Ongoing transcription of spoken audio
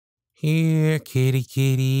Here, kitty,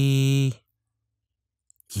 kitty.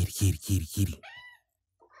 Kitty, kitty, kitty, kitty.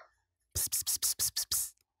 Psst, psst, psst, psst, psst,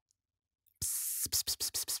 psst. Psst, psst,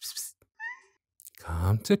 psst, psst, psst, psst.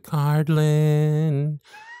 Come to Cardlin.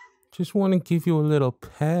 Just want to give you a little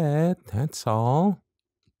pet, that's all.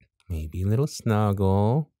 Maybe a little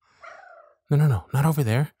snuggle. No, not over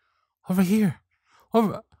there. Over here.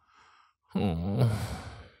 Over. Oh.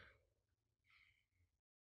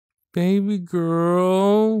 Baby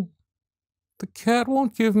girl. The cat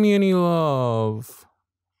won't give me any love.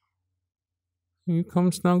 You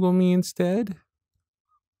come snuggle me instead?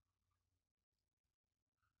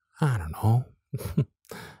 I don't know.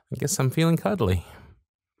 I guess I'm feeling cuddly.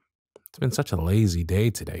 It's been such a lazy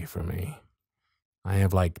day today for me. I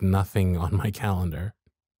have like nothing on my calendar.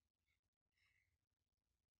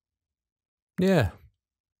 Yeah.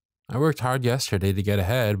 I worked hard yesterday to get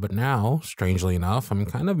ahead, but now, strangely enough, I'm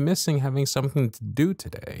kind of missing having something to do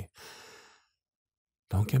today.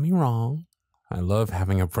 Don't get me wrong. I love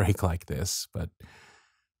having a break like this, but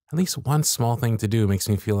at least one small thing to do makes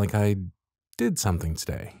me feel like I did something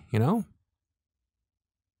today, you know?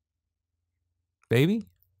 Baby?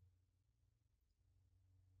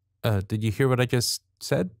 Did you hear what I just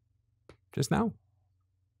said? Just now?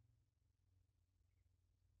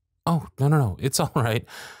 Oh, no. It's all right.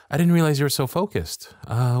 I didn't realize you were so focused.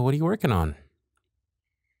 What are you working on?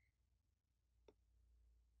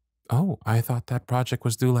 Oh, I thought that project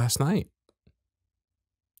was due last night.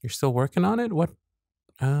 You're still working on it? What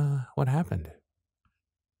happened?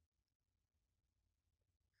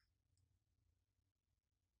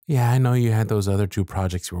 Yeah, I know you had those other 2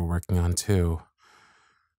 projects you were working on too.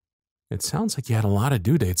 It sounds like you had a lot of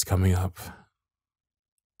due dates coming up.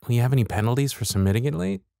 Will you have any penalties for submitting it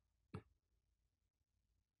late?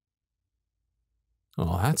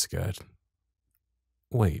 Oh, that's good.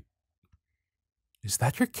 Wait, is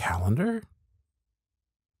that your calendar?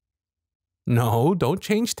 No, don't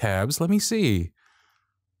change tabs. Let me see.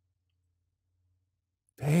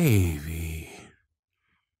 Baby.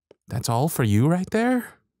 That's all for you right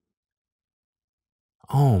there?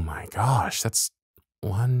 Oh my gosh, that's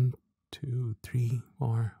 1, 2, 3,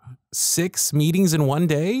 4, 6 meetings in one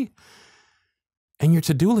day? And your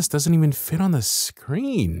to-do list doesn't even fit on the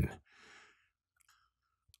screen.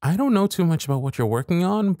 I don't know too much about what you're working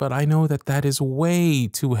on, but I know that that is way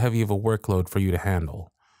too heavy of a workload for you to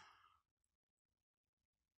handle.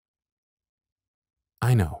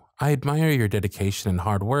 I know. I admire your dedication and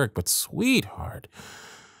hard work, but sweetheart,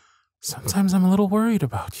 sometimes I'm a little worried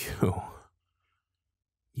about you.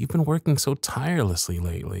 You've been working so tirelessly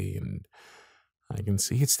lately, and I can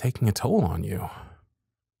see it's taking a toll on you.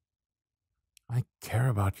 I care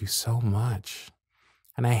about you so much,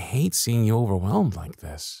 and I hate seeing you overwhelmed like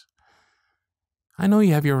this. I know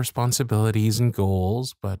you have your responsibilities and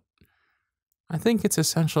goals, but I think it's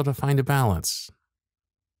essential to find a balance.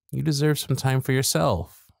 You deserve some time for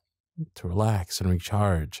yourself, to relax and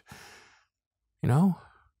recharge. You know,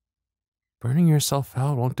 burning yourself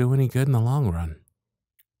out won't do any good in the long run.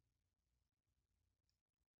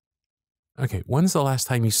 Okay, when's the last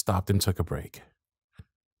time you stopped and took a break?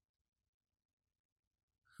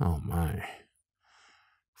 Oh my.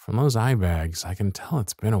 From those eye bags, I can tell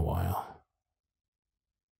it's been a while.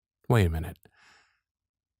 Wait a minute.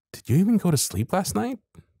 Did you even go to sleep last night?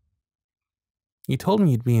 You told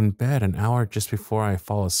me you'd be in bed an hour just before I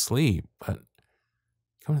fall asleep, but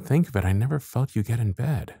come to think of it, I never felt you get in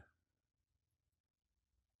bed.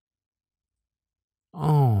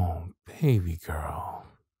 Oh, baby girl.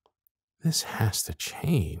 This has to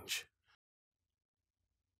change.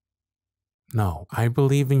 No, I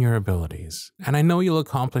believe in your abilities, and I know you'll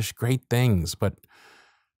accomplish great things, but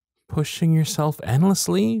pushing yourself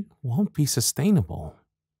endlessly won't be sustainable.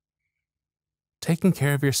 Taking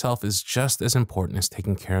care of yourself is just as important as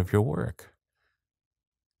taking care of your work.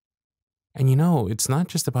 And you know, it's not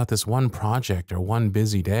just about this one project or one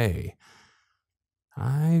busy day.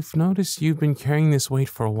 I've noticed you've been carrying this weight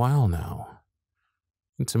for a while now.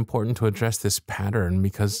 It's important to address this pattern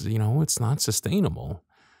because, you know, it's not sustainable.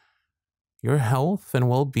 Your health and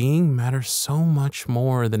well-being matter so much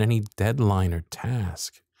more than any deadline or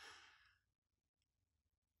task.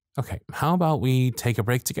 Okay, how about we take a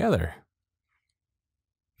break together?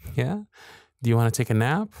 Yeah? Do you want to take a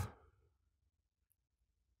nap?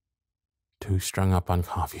 Too strung up on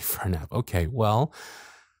coffee for a nap. Okay, well,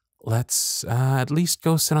 let's at least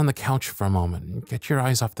go sit on the couch for a moment and get your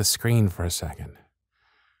eyes off the screen for a second.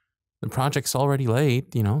 The project's already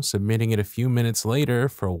late, you know, submitting it a few minutes later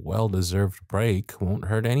for a well-deserved break won't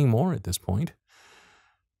hurt any more at this point.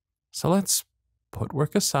 So let's put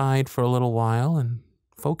work aside for a little while and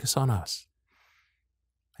focus on us.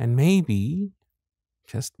 And maybe,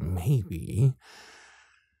 just maybe,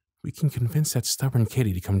 we can convince that stubborn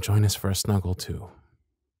kitty to come join us for a snuggle too.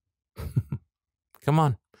 Come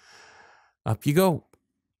on. Up you go.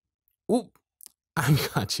 Oop, I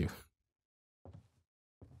got you.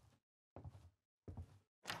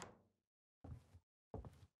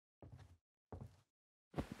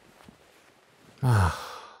 Ah,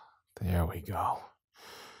 there we go.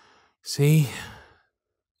 See?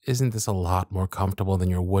 Isn't this a lot more comfortable than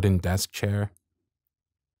your wooden desk chair?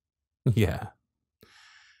 Yeah.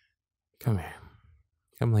 Come here.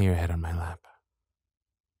 Come lay your head on my lap.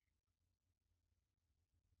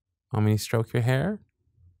 Want me to stroke your hair?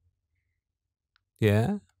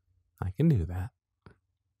 Yeah, I can do that.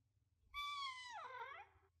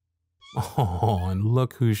 Oh, and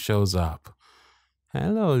look who shows up.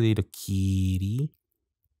 Hello, little kitty.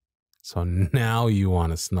 So now you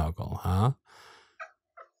want to snuggle, huh?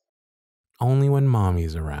 Only when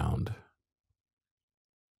mommy's around.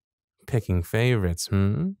 Picking favorites,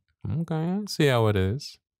 Okay, I see how it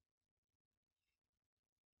is.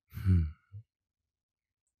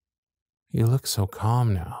 You look so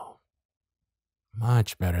calm now.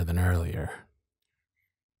 Much better than earlier.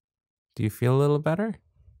 Do you feel a little better?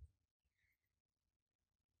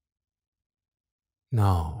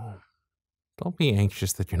 No. Don't be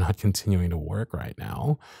anxious that you're not continuing to work right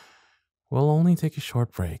now. We'll only take a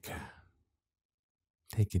short break.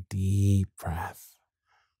 Take a deep breath.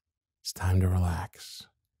 It's time to relax.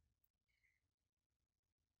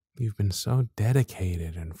 You've been so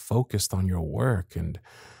dedicated and focused on your work, and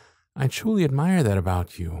I truly admire that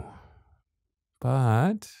about you.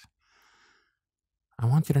 But I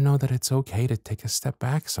want you to know that it's okay to take a step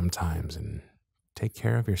back sometimes and take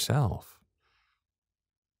care of yourself.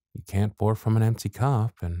 You can't pour from an empty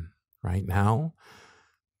cup, and right now,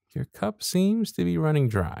 your cup seems to be running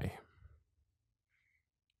dry.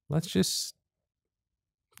 Let's just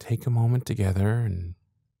take a moment together and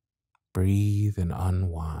breathe and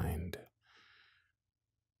unwind.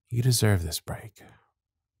 You deserve this break.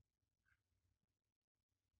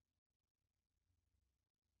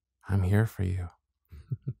 I'm here for you.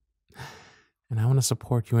 And I want to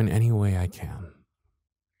support you in any way I can.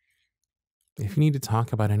 If you need to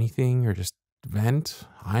talk about anything or just vent,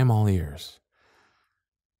 I'm all ears.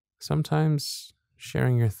 Sometimes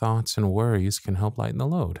sharing your thoughts and worries can help lighten the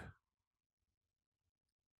load.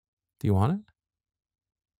 Do you want it?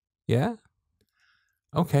 Yeah?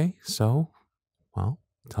 Okay, so, well,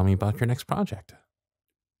 tell me about your next project.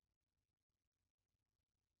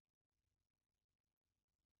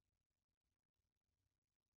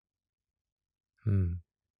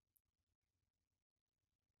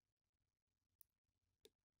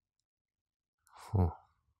 Huh.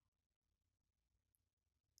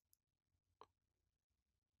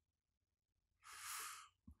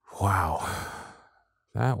 Wow.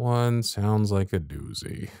 That one sounds like a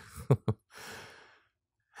doozy.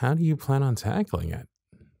 How do you plan on tackling it?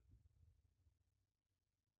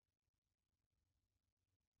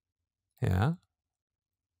 Yeah?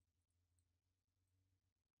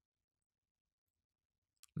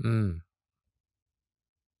 Mm.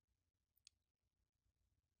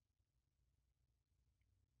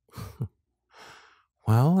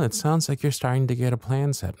 Well, it sounds like you're starting to get a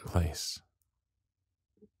plan set in place.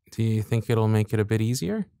 Do you think it'll make it a bit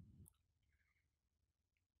easier?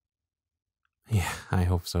 Yeah, I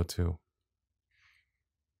hope so too.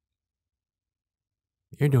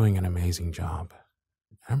 You're doing an amazing job.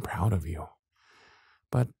 I'm proud of you.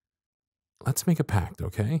 But let's make a pact,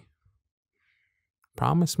 okay?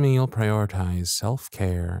 Promise me you'll prioritize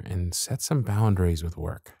self-care and set some boundaries with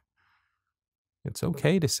work. It's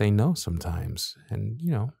okay to say no sometimes and,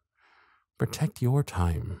 protect your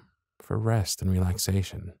time for rest and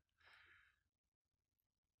relaxation.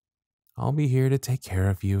 I'll be here to take care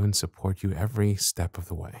of you and support you every step of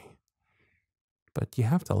the way. But you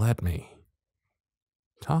have to let me.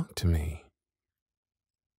 Talk to me.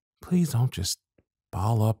 Please don't just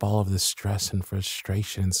ball up all of this stress and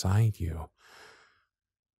frustration inside you.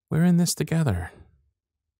 We're in this together,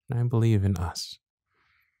 and I believe in us.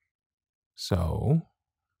 So,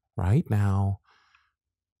 right now,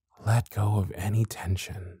 let go of any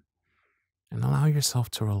tension and allow yourself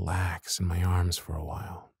to relax in my arms for a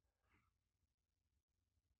while.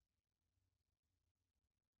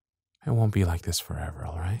 It won't be like this forever,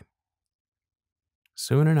 all right?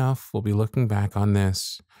 Soon enough, we'll be looking back on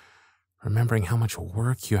this, remembering how much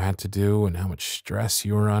work you had to do and how much stress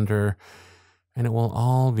you were under, and it will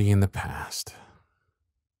all be in the past.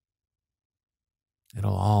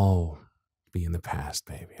 It'll all be in the past,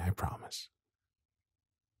 baby, I promise.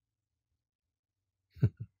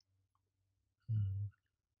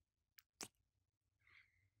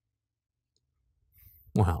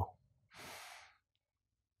 Well,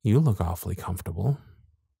 you look awfully comfortable.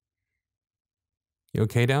 You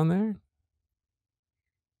okay down there?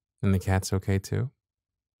 And the cat's okay too?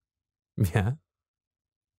 Yeah,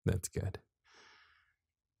 that's good.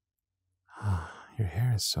 Your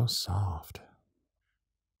hair is so soft.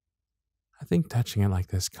 I think touching it like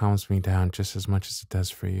this calms me down just as much as it does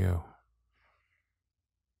for you.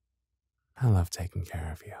 I love taking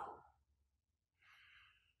care of you.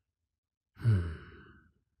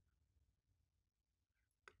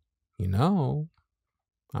 You know,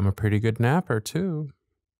 I'm a pretty good napper too.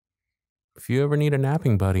 If you ever need a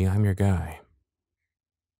napping buddy, I'm your guy.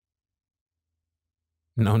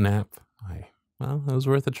 No nap? Well, it was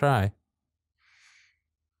worth a try.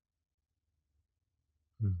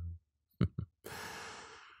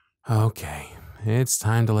 Okay, it's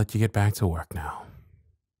time to let you get back to work now.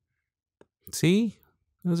 See?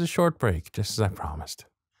 It was a short break, just as I promised.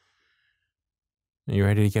 Are you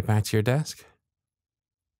ready to get back to your desk?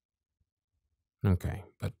 Okay,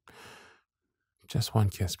 but just one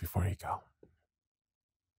kiss before you go.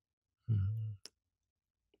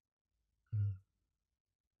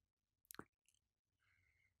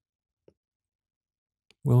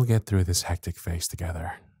 We'll get through this hectic phase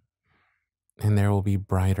together, and there will be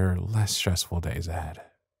brighter, less stressful days ahead.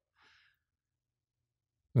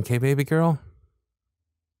 Okay, baby girl?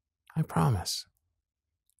 I promise.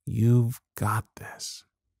 You've got this.